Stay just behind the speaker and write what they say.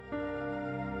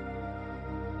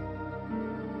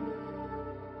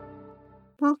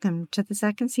Welcome to the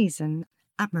second season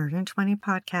of Murder in 20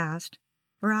 podcast,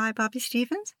 where I, Bobby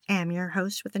Stevens, am your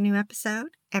host with a new episode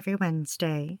every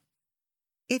Wednesday.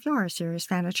 If you're a serious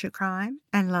fan of true crime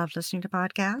and love listening to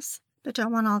podcasts, but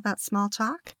don't want all that small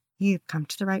talk, you've come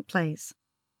to the right place.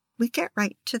 We get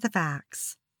right to the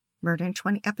facts. Murder in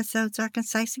 20 episodes are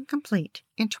concise and complete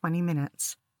in 20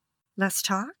 minutes. Less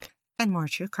talk and more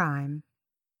true crime.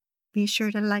 Be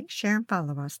sure to like, share, and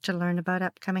follow us to learn about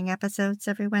upcoming episodes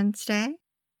every Wednesday.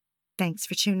 Thanks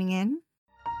for tuning in.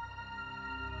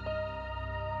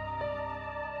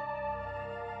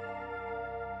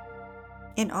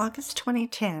 In August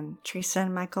 2010, Teresa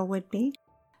and Michael Woodby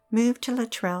moved to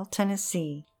Luttrell,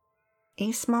 Tennessee,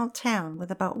 a small town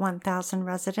with about 1,000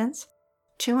 residents,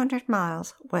 200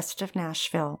 miles west of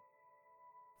Nashville.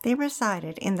 They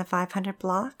resided in the 500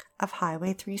 block of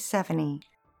Highway 370,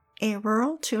 a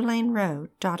rural two-lane road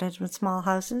dotted with small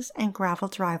houses and gravel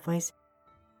driveways.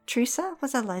 Teresa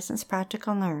was a licensed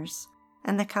practical nurse,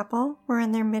 and the couple were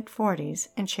in their mid-40s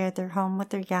and shared their home with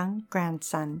their young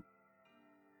grandson.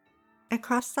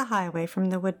 Across the highway from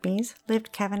the Woodbys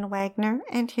lived Kevin Wagner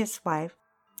and his wife,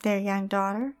 their young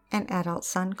daughter, and adult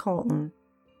son Colton.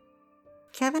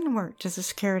 Kevin worked as a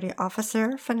security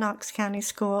officer for Knox County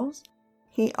Schools.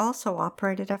 He also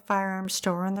operated a firearms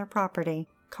store on their property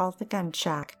called the Gun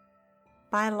Shack.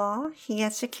 By law, he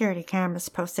had security cameras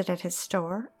posted at his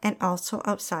store and also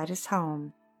outside his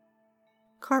home.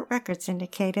 Court records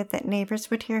indicated that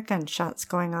neighbors would hear gunshots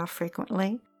going off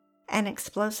frequently, and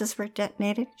explosives were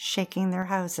detonated, shaking their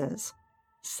houses.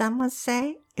 Some would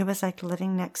say it was like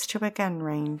living next to a gun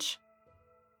range.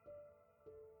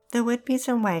 The Woodbys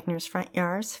and Wagner's front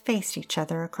yards faced each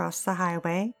other across the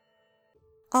highway.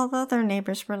 Although their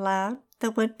neighbors were loud,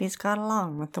 the Woodbys got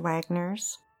along with the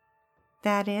Wagners.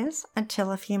 That is,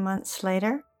 until a few months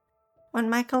later, when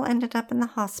Michael ended up in the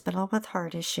hospital with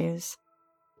heart issues.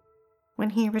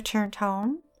 When he returned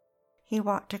home, he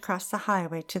walked across the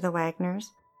highway to the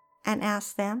Wagners and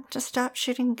asked them to stop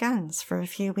shooting guns for a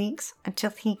few weeks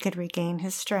until he could regain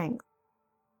his strength.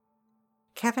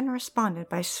 Kevin responded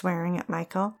by swearing at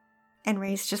Michael and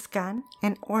raised his gun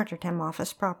and ordered him off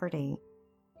his property.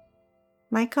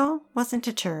 Michael wasn't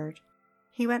deterred.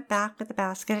 He went back with a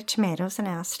basket of tomatoes and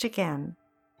asked again.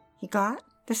 He got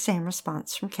the same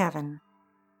response from Kevin.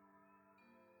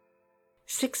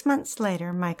 6 months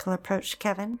later, Michael approached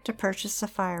Kevin to purchase a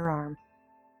firearm.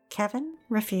 Kevin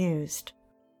refused.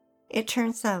 It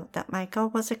turns out that Michael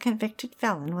was a convicted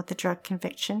felon with a drug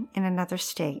conviction in another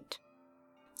state.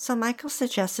 So Michael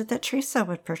suggested that Teresa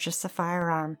would purchase the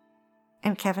firearm,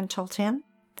 and Kevin told him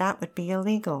that would be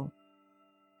illegal.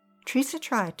 Teresa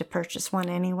tried to purchase one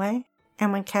anyway,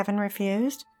 and when Kevin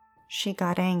refused, she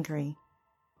got angry.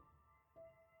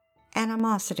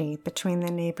 Animosity between the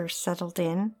neighbors settled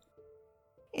in.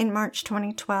 In March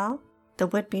 2012, the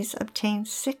Woodbys obtained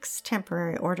 6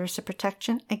 temporary orders of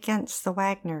protection against the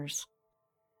Wagners.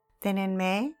 Then in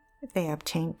May, they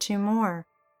obtained 2 more.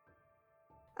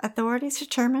 Authorities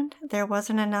determined there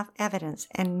wasn't enough evidence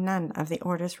and none of the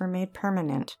orders were made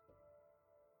permanent.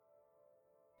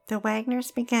 The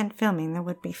Wagners began filming the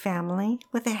Woodby family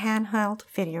with a handheld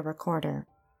video recorder.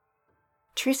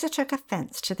 Teresa took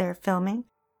offense to their filming,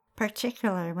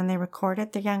 particularly when they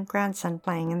recorded their young grandson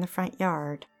playing in the front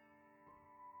yard.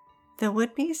 The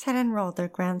Woodbys had enrolled their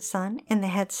grandson in the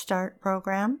Head Start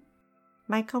program.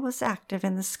 Michael was active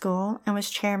in the school and was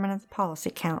chairman of the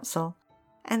policy council,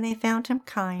 and they found him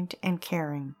kind and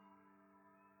caring.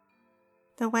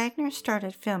 The Wagners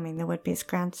started filming the Woodby's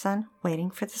grandson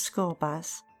waiting for the school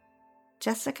bus.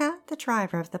 Jessica, the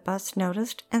driver of the bus,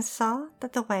 noticed and saw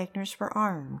that the Wagners were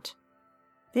armed.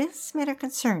 This made her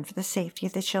concerned for the safety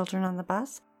of the children on the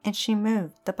bus, and she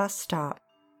moved the bus stop.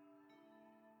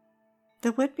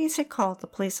 The Woodbys had called the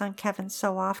police on Kevin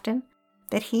so often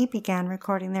that he began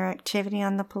recording their activity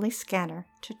on the police scanner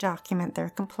to document their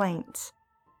complaints.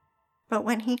 But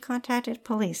when he contacted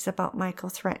police about Michael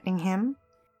threatening him,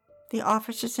 the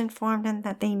officers informed him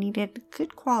that they needed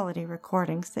good quality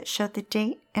recordings that showed the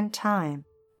date and time.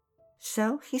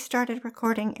 So he started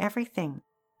recording everything,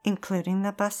 including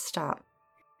the bus stop,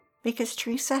 because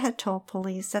Teresa had told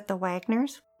police that the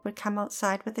Wagners would come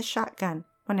outside with a shotgun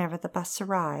whenever the bus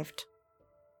arrived.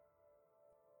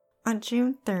 On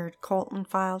June 3rd, Colton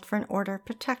filed for an order of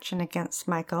protection against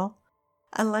Michael,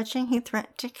 alleging he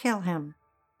threatened to kill him.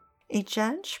 A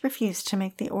judge refused to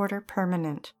make the order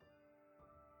permanent.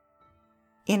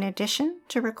 In addition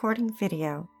to recording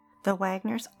video, the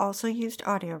Wagners also used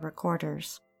audio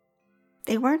recorders.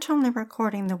 They weren't only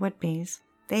recording the Woodbys,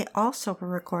 they also were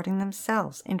recording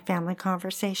themselves in family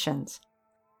conversations,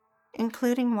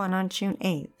 including one on June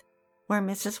 8th, where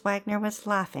Mrs. Wagner was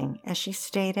laughing as she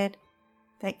stated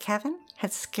that Kevin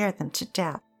had scared them to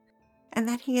death and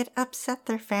that he had upset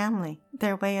their family,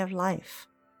 their way of life.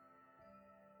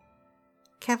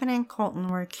 Kevin and Colton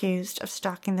were accused of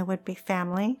stalking the would-be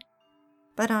family,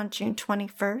 but on June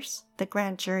 21st, the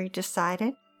grand jury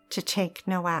decided to take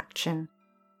no action.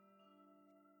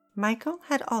 Michael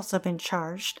had also been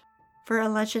charged for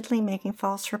allegedly making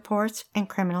false reports and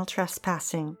criminal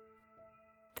trespassing.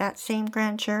 That same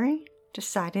grand jury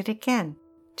decided again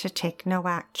to take no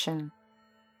action.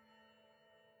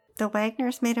 The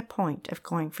Wagners made a point of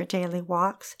going for daily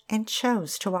walks and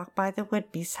chose to walk by the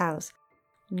would-be's house,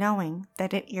 knowing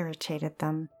that it irritated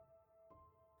them.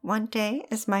 One day,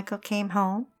 as Michael came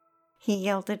home, he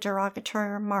yelled a derogatory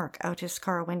remark out his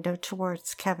car window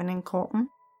towards Kevin and Colton.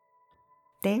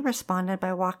 They responded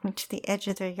by walking to the edge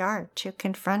of their yard to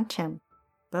confront him,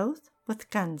 both with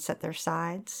guns at their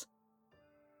sides.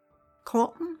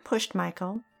 Colton pushed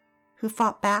Michael, who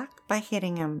fought back by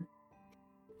hitting him.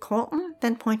 Colton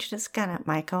then pointed his gun at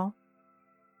Michael.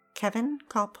 Kevin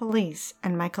called police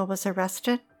and Michael was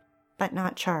arrested, but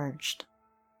not charged.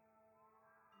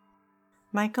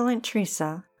 Michael and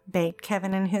Teresa begged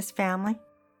Kevin and his family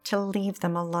to leave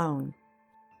them alone.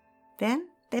 Then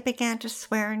they began to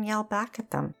swear and yell back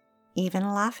at them,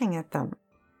 even laughing at them.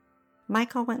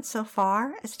 Michael went so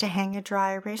far as to hang a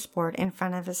dry erase board in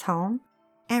front of his home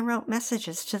and wrote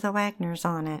messages to the Wagners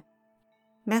on it.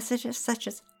 Messages such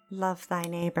as, "Love thy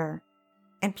neighbor,"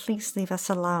 and "Please leave us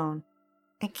alone,"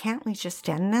 and "Can't we just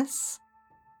end this?"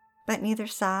 But neither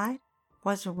side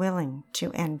was willing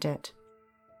to end it.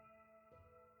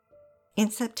 In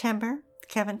September,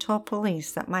 Kevin told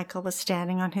police that Michael was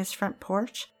standing on his front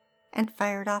porch and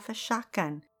fired off a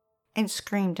shotgun and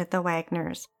screamed at the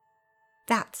Wagners,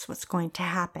 "That's what's going to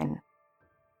happen."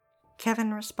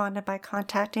 Kevin responded by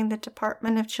contacting the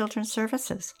Department of Children's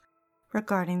Services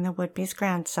regarding the would-be's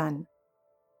grandson.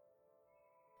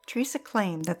 Teresa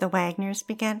claimed that the Wagners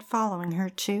began following her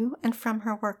to and from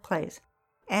her workplace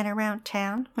and around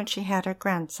town when she had her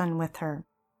grandson with her.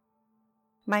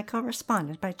 Michael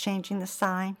responded by changing the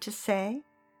sign to say,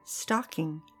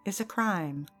 "Stalking is a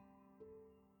crime."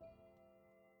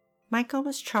 Michael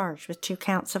was charged with 2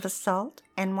 counts of assault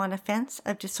and 1 offense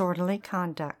of disorderly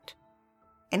conduct.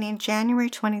 And in January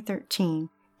 2013,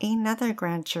 another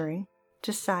grand jury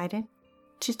decided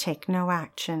to take no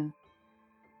action.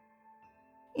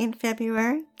 In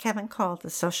February, Kevin called the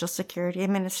Social Security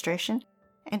Administration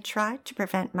and tried to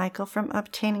prevent Michael from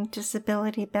obtaining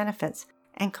disability benefits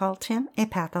and called him a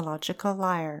pathological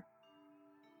liar.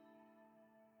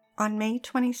 On May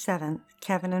 27th,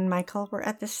 Kevin and Michael were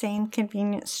at the same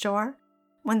convenience store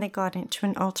when they got into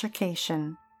an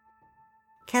altercation.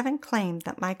 Kevin claimed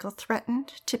that Michael threatened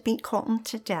to beat Colton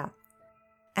to death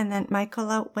and that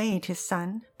Michael outweighed his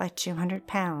son by 200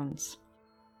 pounds.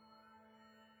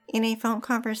 In a phone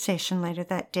conversation later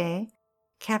that day,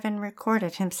 Kevin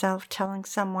recorded himself telling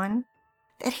someone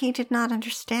that he did not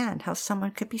understand how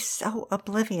someone could be so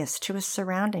oblivious to his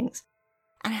surroundings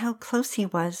and how close he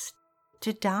was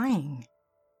to dying.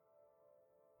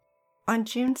 On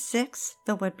June 6th,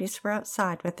 the would-be's were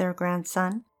outside with their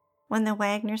grandson when the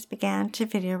Wagners began to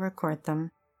video record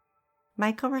them.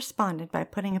 Michael responded by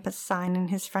putting up a sign in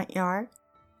his front yard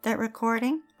that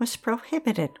recording was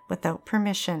prohibited without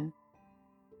permission.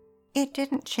 It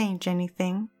didn't change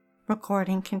anything.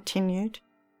 Recording continued,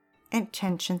 and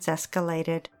tensions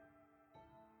escalated.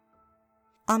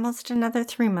 Almost another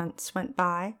 3 months went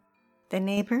by. The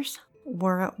neighbors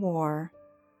were at war.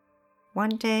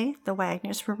 One day, the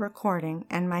Wagners were recording,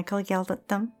 and Michael yelled at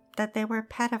them that they were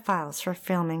pedophiles for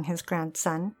filming his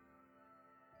grandson.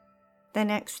 The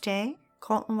next day,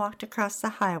 Colton walked across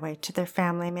the highway to their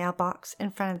family mailbox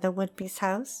in front of the would-be's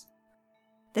house.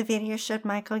 The video showed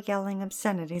Michael yelling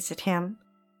obscenities at him,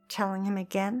 telling him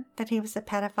again that he was a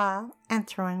pedophile and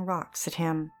throwing rocks at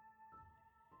him.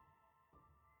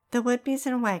 The would-be's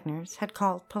and Wagners had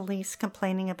called police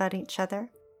complaining about each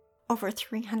other over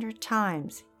 300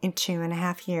 times in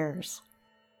 2.5 years.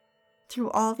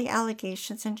 Through all the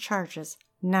allegations and charges,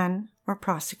 none were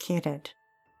prosecuted.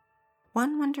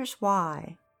 One wonders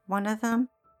why one of them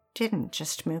didn't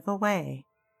just move away.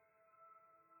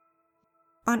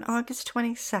 On August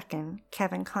 22nd,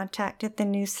 Kevin contacted the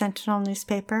News Sentinel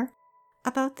newspaper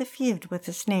about the feud with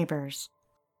his neighbors.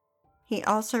 He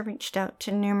also reached out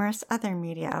to numerous other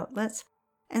media outlets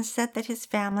and said that his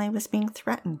family was being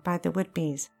threatened by the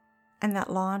would-be's and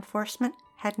that law enforcement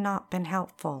had not been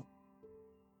helpful.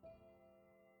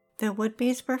 The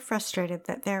would-be's were frustrated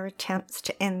that their attempts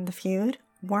to end the feud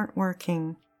weren't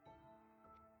working.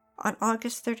 On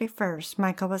August 31st,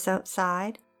 Michael was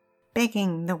outside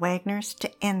begging the Wagners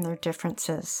to end their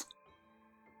differences.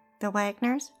 The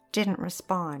Wagners didn't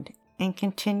respond and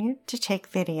continued to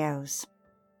take videos.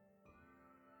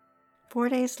 4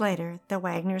 days later, the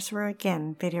Wagners were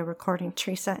again video recording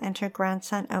Teresa and her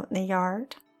grandson out in the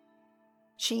yard.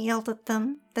 She yelled at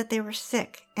them that they were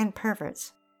sick and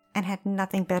perverts and had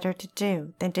nothing better to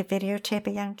do than to videotape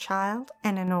a young child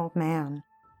and an old man.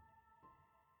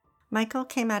 Michael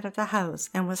came out of the house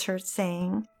and was heard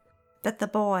saying that the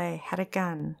boy had a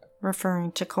gun,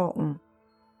 referring to Colton.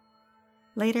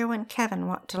 Later, when Kevin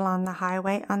walked along the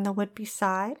highway on the would-be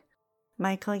side,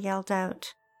 Michael yelled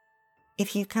out,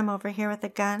 "If you come over here with a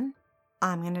gun,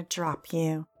 I'm going to drop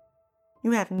you.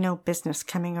 You have no business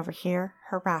coming over here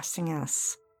harassing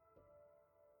us."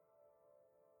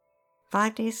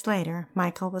 5 days later,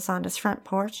 Michael was on his front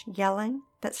porch yelling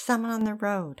that someone on the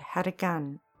road had a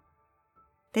gun.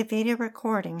 The video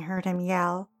recording heard him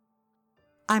yell,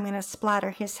 "I'm going to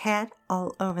splatter his head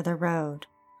all over the road.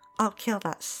 I'll kill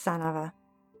that son of a,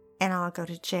 and I'll go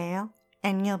to jail,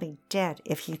 and you'll be dead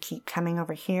if you keep coming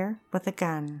over here with a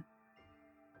gun."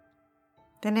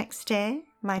 The next day,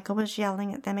 Michael was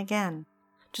yelling at them again,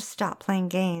 "Just stop playing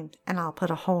games and I'll put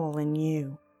a hole in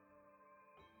you."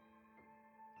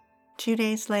 2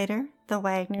 days later, the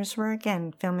Wagners were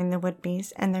again filming the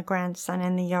would-bes and their grandson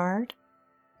in the yard.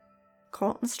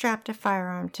 Colton strapped a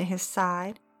firearm to his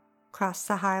side, crossed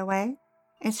the highway,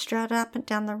 and strode up and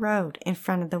down the road in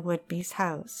front of the would-be's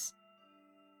house.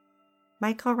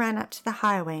 Michael ran up to the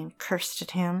highway and cursed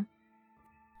at him.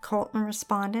 Colton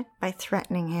responded by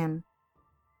threatening him.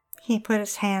 He put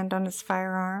his hand on his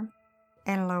firearm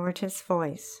and lowered his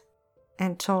voice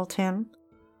and told him,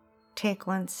 "Take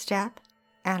one step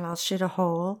and I'll shoot a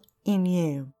hole in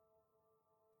you."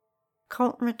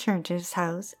 Colton returned to his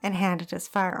house and handed his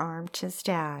firearm to his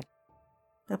dad.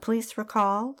 The police were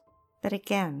called, but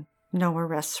again, no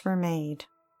arrests were made.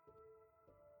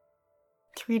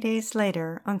 3 days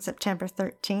later, on September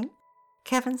 13th,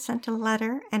 Kevin sent a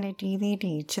letter and a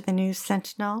DVD to the News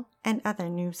Sentinel and other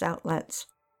news outlets.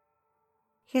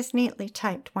 His neatly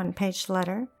typed one-page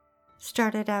letter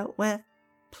started out with,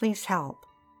 "Please help,"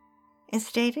 and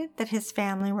stated that his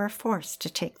family were forced to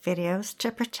take videos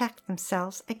to protect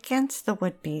themselves against the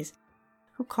would-bes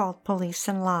who called police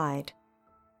and lied.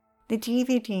 The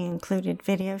DVD included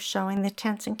videos showing the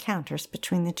tense encounters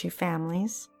between the two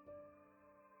families.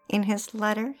 In his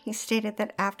letter, he stated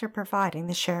that after providing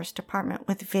the sheriff's department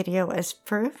with video as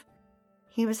proof,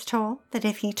 he was told that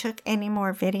if he took any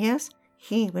more videos,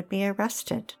 he would be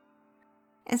arrested,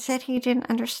 and said he didn't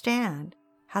understand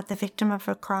how the victim of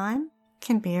a crime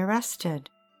can be arrested.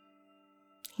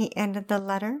 He ended the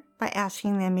letter by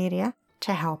asking the media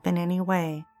to help in any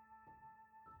way.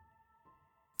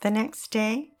 The next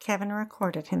day, Kevin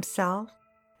recorded himself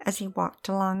as he walked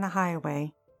along the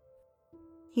highway.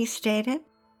 He stated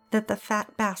that the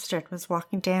fat bastard was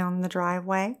walking down the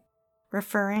driveway,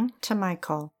 referring to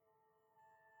Michael.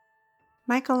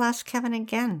 Michael asked Kevin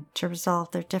again to resolve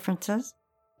their differences.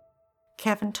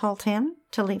 Kevin told him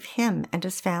to leave him and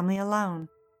his family alone,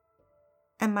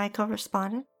 and Michael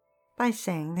responded by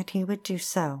saying that he would do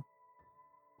so.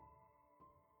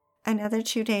 Another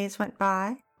 2 days went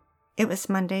by. It was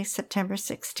Monday, September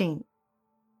 16th.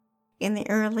 In the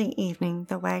early evening,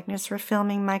 the Wagners were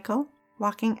filming Michael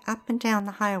walking up and down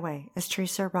the highway as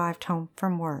Teresa arrived home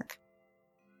from work.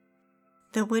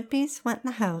 The would-bes went in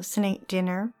the house and ate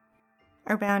dinner.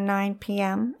 Around 9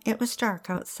 p.m., it was dark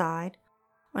outside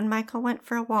when Michael went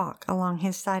for a walk along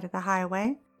his side of the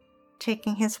highway,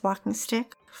 taking his walking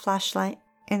stick, flashlight,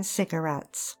 and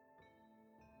cigarettes.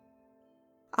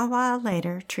 A while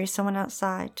later, Teresa went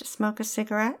outside to smoke a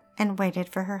cigarette and waited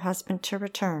for her husband to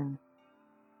return.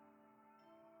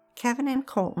 Kevin and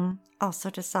Colton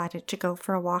also decided to go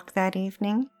for a walk that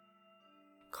evening.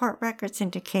 Court records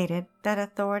indicated that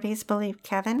authorities believed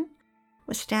Kevin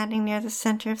was standing near the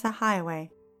center of the highway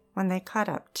when they caught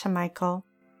up to Michael.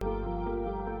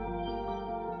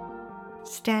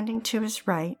 Standing to his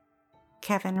right,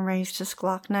 Kevin raised his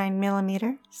Glock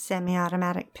 9mm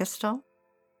semi-automatic pistol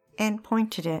and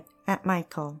pointed it at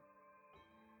Michael.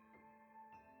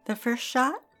 The first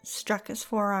shot struck his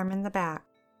forearm in the back,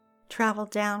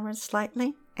 traveled downward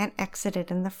slightly, and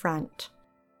exited in the front.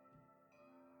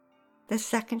 The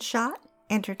second shot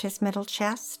entered his middle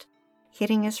chest,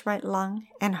 hitting his right lung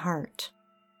and heart.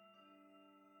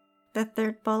 The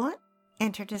third bullet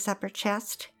entered his upper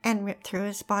chest and ripped through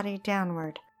his body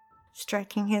downward,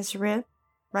 striking his rib,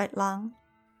 right lung,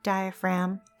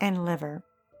 diaphragm, and liver.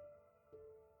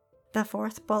 The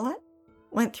fourth bullet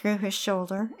went through his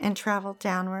shoulder and traveled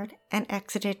downward and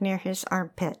exited near his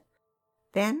armpit,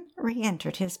 then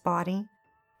re-entered his body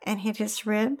and hit his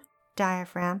rib,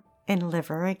 diaphragm and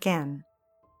liver again.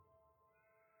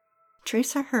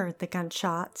 Teresa heard the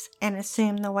gunshots and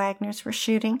assumed the Wagners were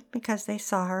shooting because they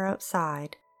saw her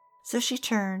outside, so she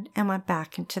turned and went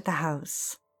back into the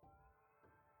house.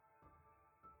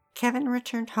 Kevin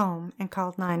returned home and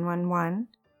called 911.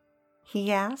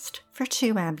 He asked for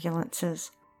 2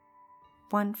 ambulances,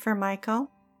 one for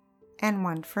Michael and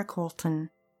one for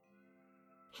Colton.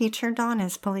 He turned on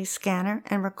his police scanner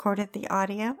and recorded the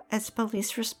audio as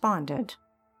police responded.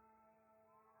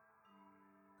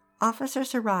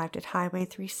 Officers arrived at Highway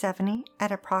 370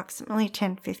 at approximately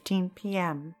 10:15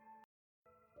 p.m.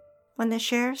 When the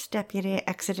sheriff's deputy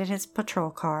exited his patrol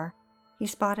car, he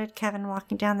spotted Kevin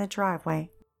walking down the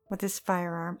driveway with his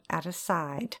firearm at his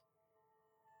side.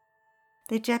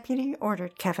 The deputy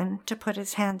ordered Kevin to put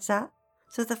his hands up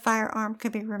so the firearm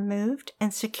could be removed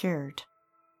and secured.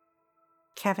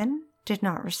 Kevin did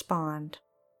not respond.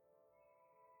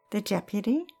 The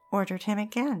deputy ordered him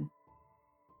again.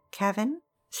 Kevin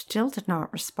still did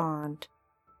not respond.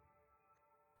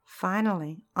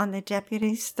 Finally, on the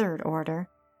deputy's 3rd order,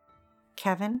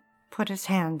 Kevin put his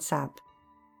hands up.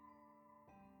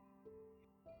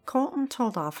 Colton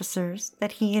told officers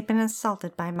that he had been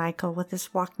assaulted by Michael with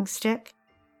his walking stick.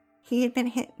 He had been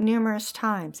hit numerous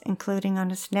times, including on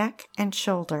his neck and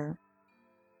shoulder.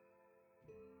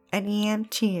 An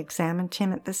EMT examined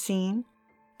him at the scene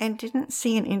and didn't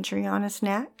see an injury on his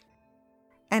neck,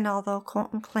 and although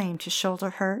Colton claimed his shoulder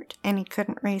hurt and he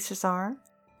couldn't raise his arm,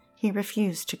 he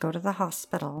refused to go to the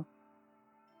hospital.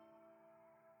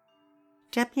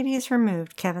 Deputies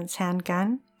removed Kevin's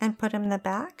handgun and put him in the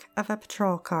back of a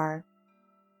patrol car.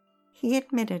 He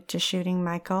admitted to shooting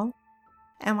Michael,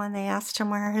 and when they asked him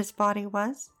where his body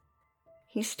was,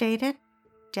 he stated,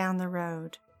 "Down the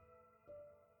road."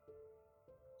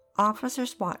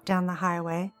 Officers walked down the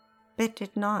highway, but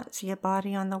did not see a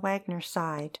body on the Wagner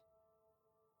side.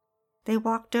 They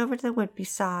walked over to the Woodby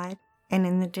side, and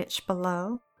in the ditch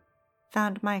below,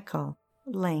 found Michael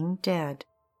laying dead.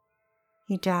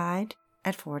 He died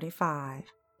at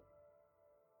 45.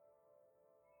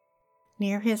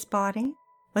 Near his body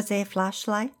was a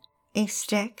flashlight, a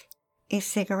stick, a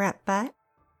cigarette butt,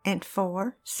 and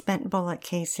 4 spent bullet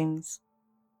casings.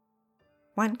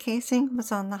 1 casing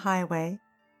was on the highway,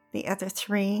 the other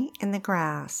 3 in the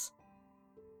grass.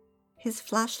 His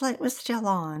flashlight was still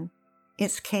on.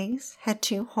 Its case had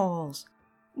 2 holes,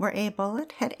 where a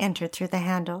bullet had entered through the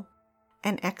handle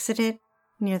and exited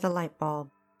near the light bulb.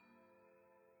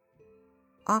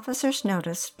 Officers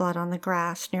noticed blood on the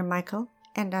grass near Michael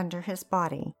and under his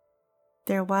body.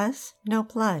 There was no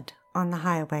blood on the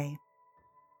highway.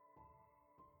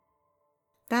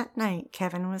 That night,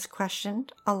 Kevin was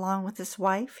questioned along with his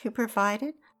wife, who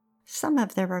provided some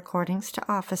of their recordings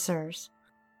to officers.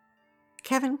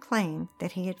 Kevin claimed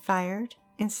that he had fired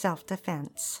in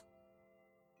self-defense.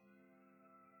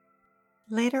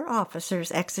 Later,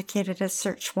 officers executed a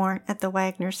search warrant at the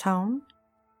Wagners' home.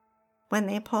 When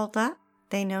they pulled up,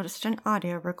 they noticed an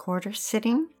audio recorder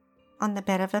sitting on the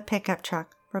bed of a pickup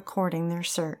truck recording their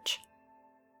search.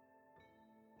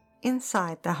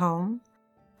 Inside the home,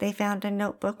 they found a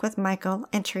notebook with Michael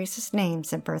and Teresa's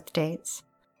names and birth dates,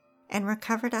 and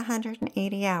recovered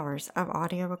 180 hours of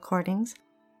audio recordings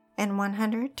and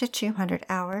 100 to 200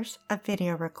 hours of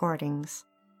video recordings.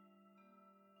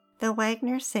 The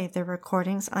Wagners saved the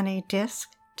recordings on a disc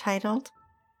titled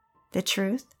The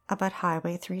Truth About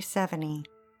Highway 370.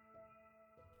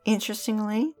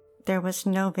 Interestingly, there was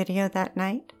no video that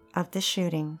night of the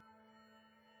shooting.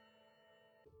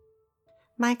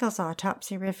 Michael's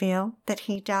autopsy revealed that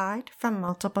he died from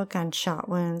multiple gunshot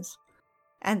wounds,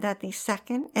 and that the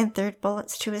 2nd and 3rd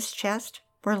bullets to his chest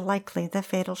were likely the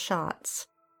fatal shots.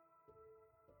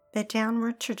 The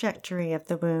downward trajectory of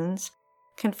the wounds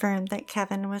confirmed that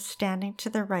Kevin was standing to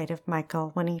the right of Michael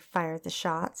when he fired the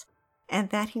shots, and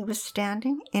that he was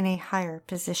standing in a higher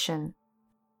position.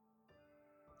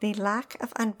 The lack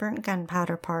of unburnt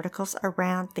gunpowder particles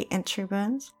around the entry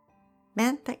wounds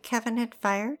meant that Kevin had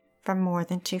fired from more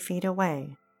than 2 feet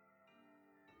away.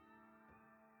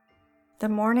 The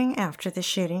morning after the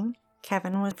shooting,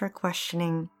 Kevin was for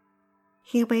questioning.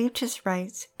 He waived his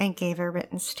rights and gave a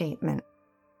written statement.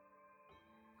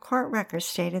 Court records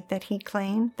stated that he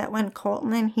claimed that when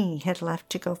Colton and he had left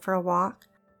to go for a walk,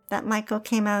 that Michael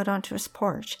came out onto his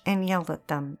porch and yelled at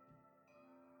them.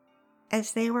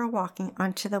 As they were walking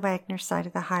onto the Wagner side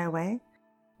of the highway,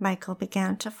 Michael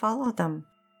began to follow them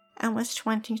and was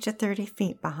 20 to 30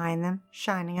 feet behind them,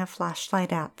 shining a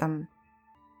flashlight at them.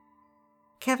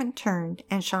 Kevin turned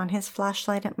and shone his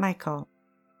flashlight at Michael.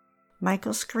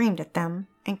 Michael screamed at them,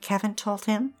 and Kevin told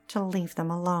him to leave them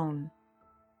alone.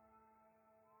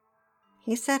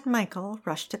 He said Michael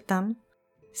rushed at them,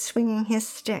 swinging his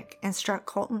stick, and struck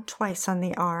Colton twice on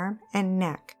the arm and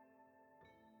neck.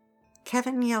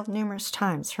 Kevin yelled numerous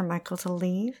times for Michael to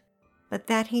leave, but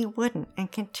that he wouldn't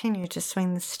and continued to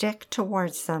swing the stick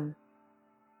towards them.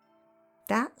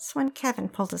 That's when Kevin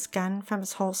pulled his gun from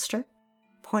his holster,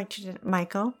 pointed at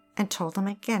Michael, and told him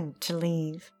again to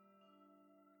leave.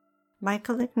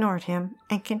 Michael ignored him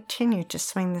and continued to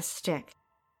swing the stick,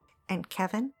 and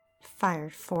Kevin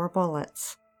fired 4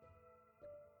 bullets.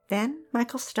 Then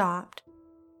Michael stopped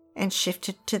and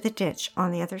shifted to the ditch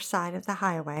on the other side of the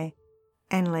highway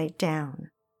and laid down.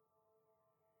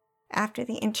 After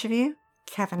the interview,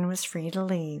 Kevin was free to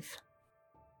leave.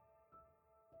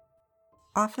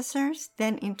 Officers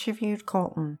then interviewed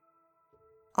Colton.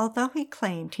 Although he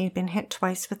claimed he'd been hit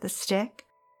twice with a stick,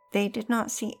 they did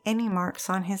not see any marks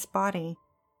on his body,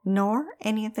 nor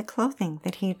any of the clothing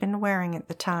that he'd been wearing at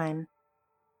the time.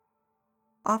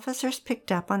 Officers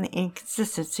picked up on the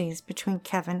inconsistencies between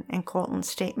Kevin and Colton's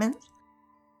statements,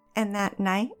 and that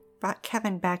night brought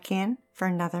Kevin back in for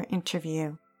another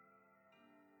interview.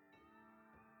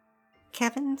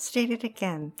 Kevin stated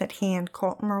again that he and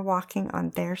Colton were walking on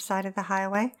their side of the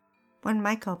highway when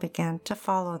Michael began to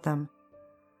follow them.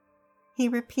 He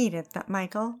repeated that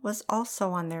Michael was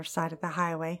also on their side of the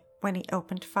highway when he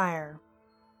opened fire.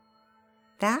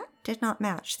 That did not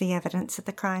match the evidence at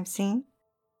the crime scene,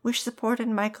 which supported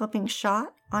Michael being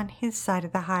shot on his side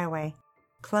of the highway,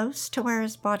 close to where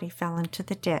his body fell into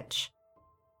the ditch.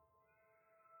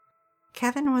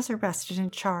 Kevin was arrested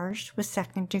and charged with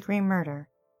second-degree murder.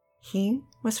 He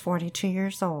was 42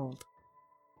 years old.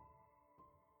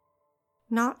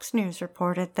 Knox News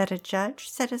reported that a judge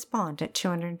set his bond at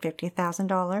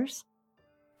 $250,000.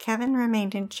 Kevin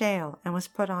remained in jail and was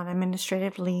put on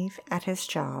administrative leave at his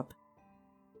job.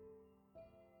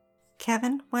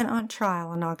 Kevin went on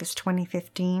trial in August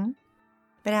 2015,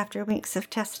 but after weeks of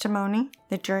testimony,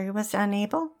 the jury was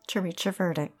unable to reach a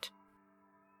verdict.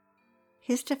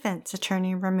 His defense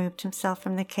attorney removed himself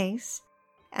from the case,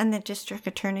 and the District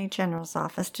Attorney General's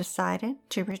office decided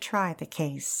to retry the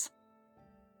case.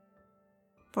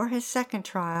 For his second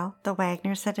trial, the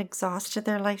Wagners had exhausted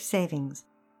their life savings,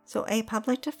 so a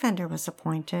public defender was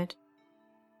appointed.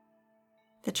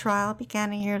 The trial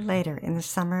began a year later in the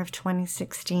summer of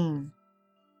 2016.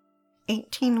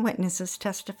 18 witnesses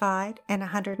testified and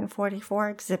 144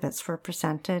 exhibits were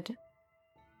presented.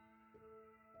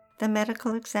 The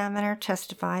medical examiner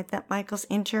testified that Michael's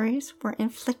injuries were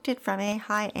inflicted from a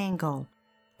high angle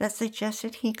that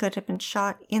suggested he could have been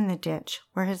shot in the ditch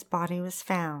where his body was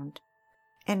found,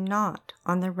 and not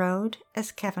on the road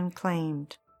as Kevin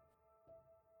claimed.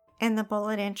 And the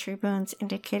bullet entry wounds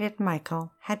indicated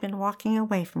Michael had been walking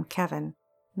away from Kevin,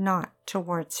 not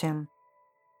towards him.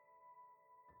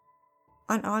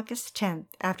 On August 10th,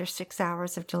 after 6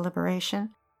 hours of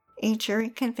deliberation, a jury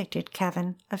convicted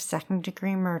Kevin of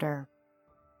second-degree murder.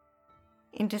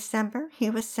 In December,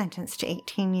 he was sentenced to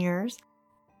 18 years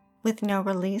with no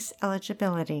release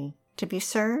eligibility to be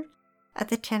served at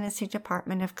the Tennessee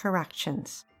Department of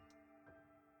Corrections.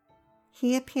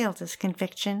 He appealed his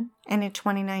conviction, and in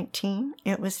 2019,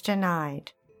 it was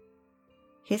denied.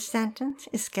 His sentence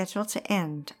is scheduled to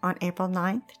end on April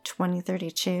 9th,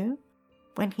 2032,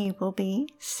 when he will be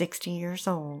 60 years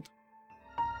old.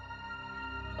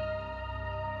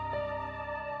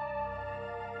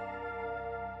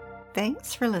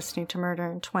 Thanks for listening to Murder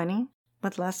in 20,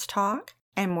 with less talk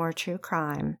and more true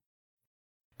crime.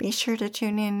 Be sure to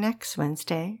tune in next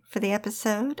Wednesday for the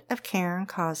episode of Karen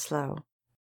Coslow.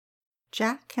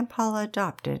 Jack and Paula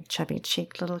adopted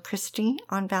chubby-cheeked little Christy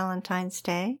on Valentine's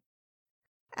Day.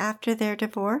 After their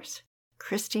divorce,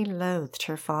 Christy loathed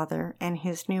her father and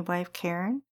his new wife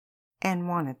Karen and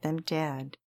wanted them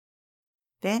dead.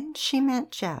 Then she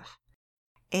met Jeff,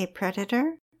 a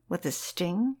predator with the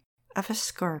sting of a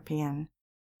scorpion.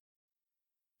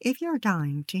 If you're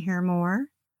dying to hear more,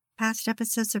 past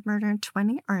episodes of Murder in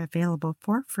 20 are available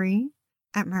for free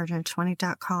at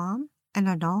murderin20.com and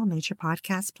on all major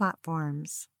podcast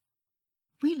platforms.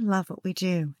 We love what we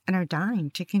do and are dying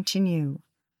to continue.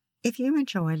 If you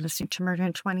enjoy listening to Murder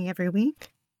in 20 every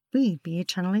week, we'd be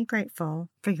eternally grateful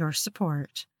for your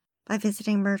support by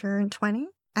visiting Murder in 20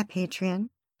 at Patreon,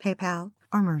 PayPal,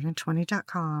 or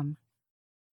murderin20.com.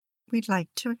 We'd like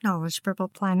to acknowledge Purple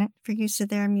Planet for use of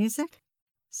their music,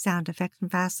 sound effects from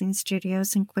Vaseline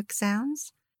Studios and Quick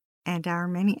Sounds, and our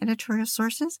many editorial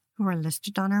sources who are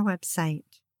listed on our website.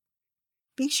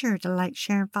 Be sure to like,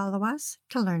 share, and follow us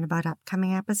to learn about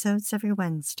upcoming episodes every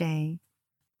Wednesday.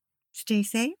 Stay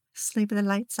safe, sleep with the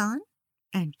lights on,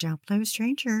 and don't play with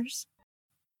strangers.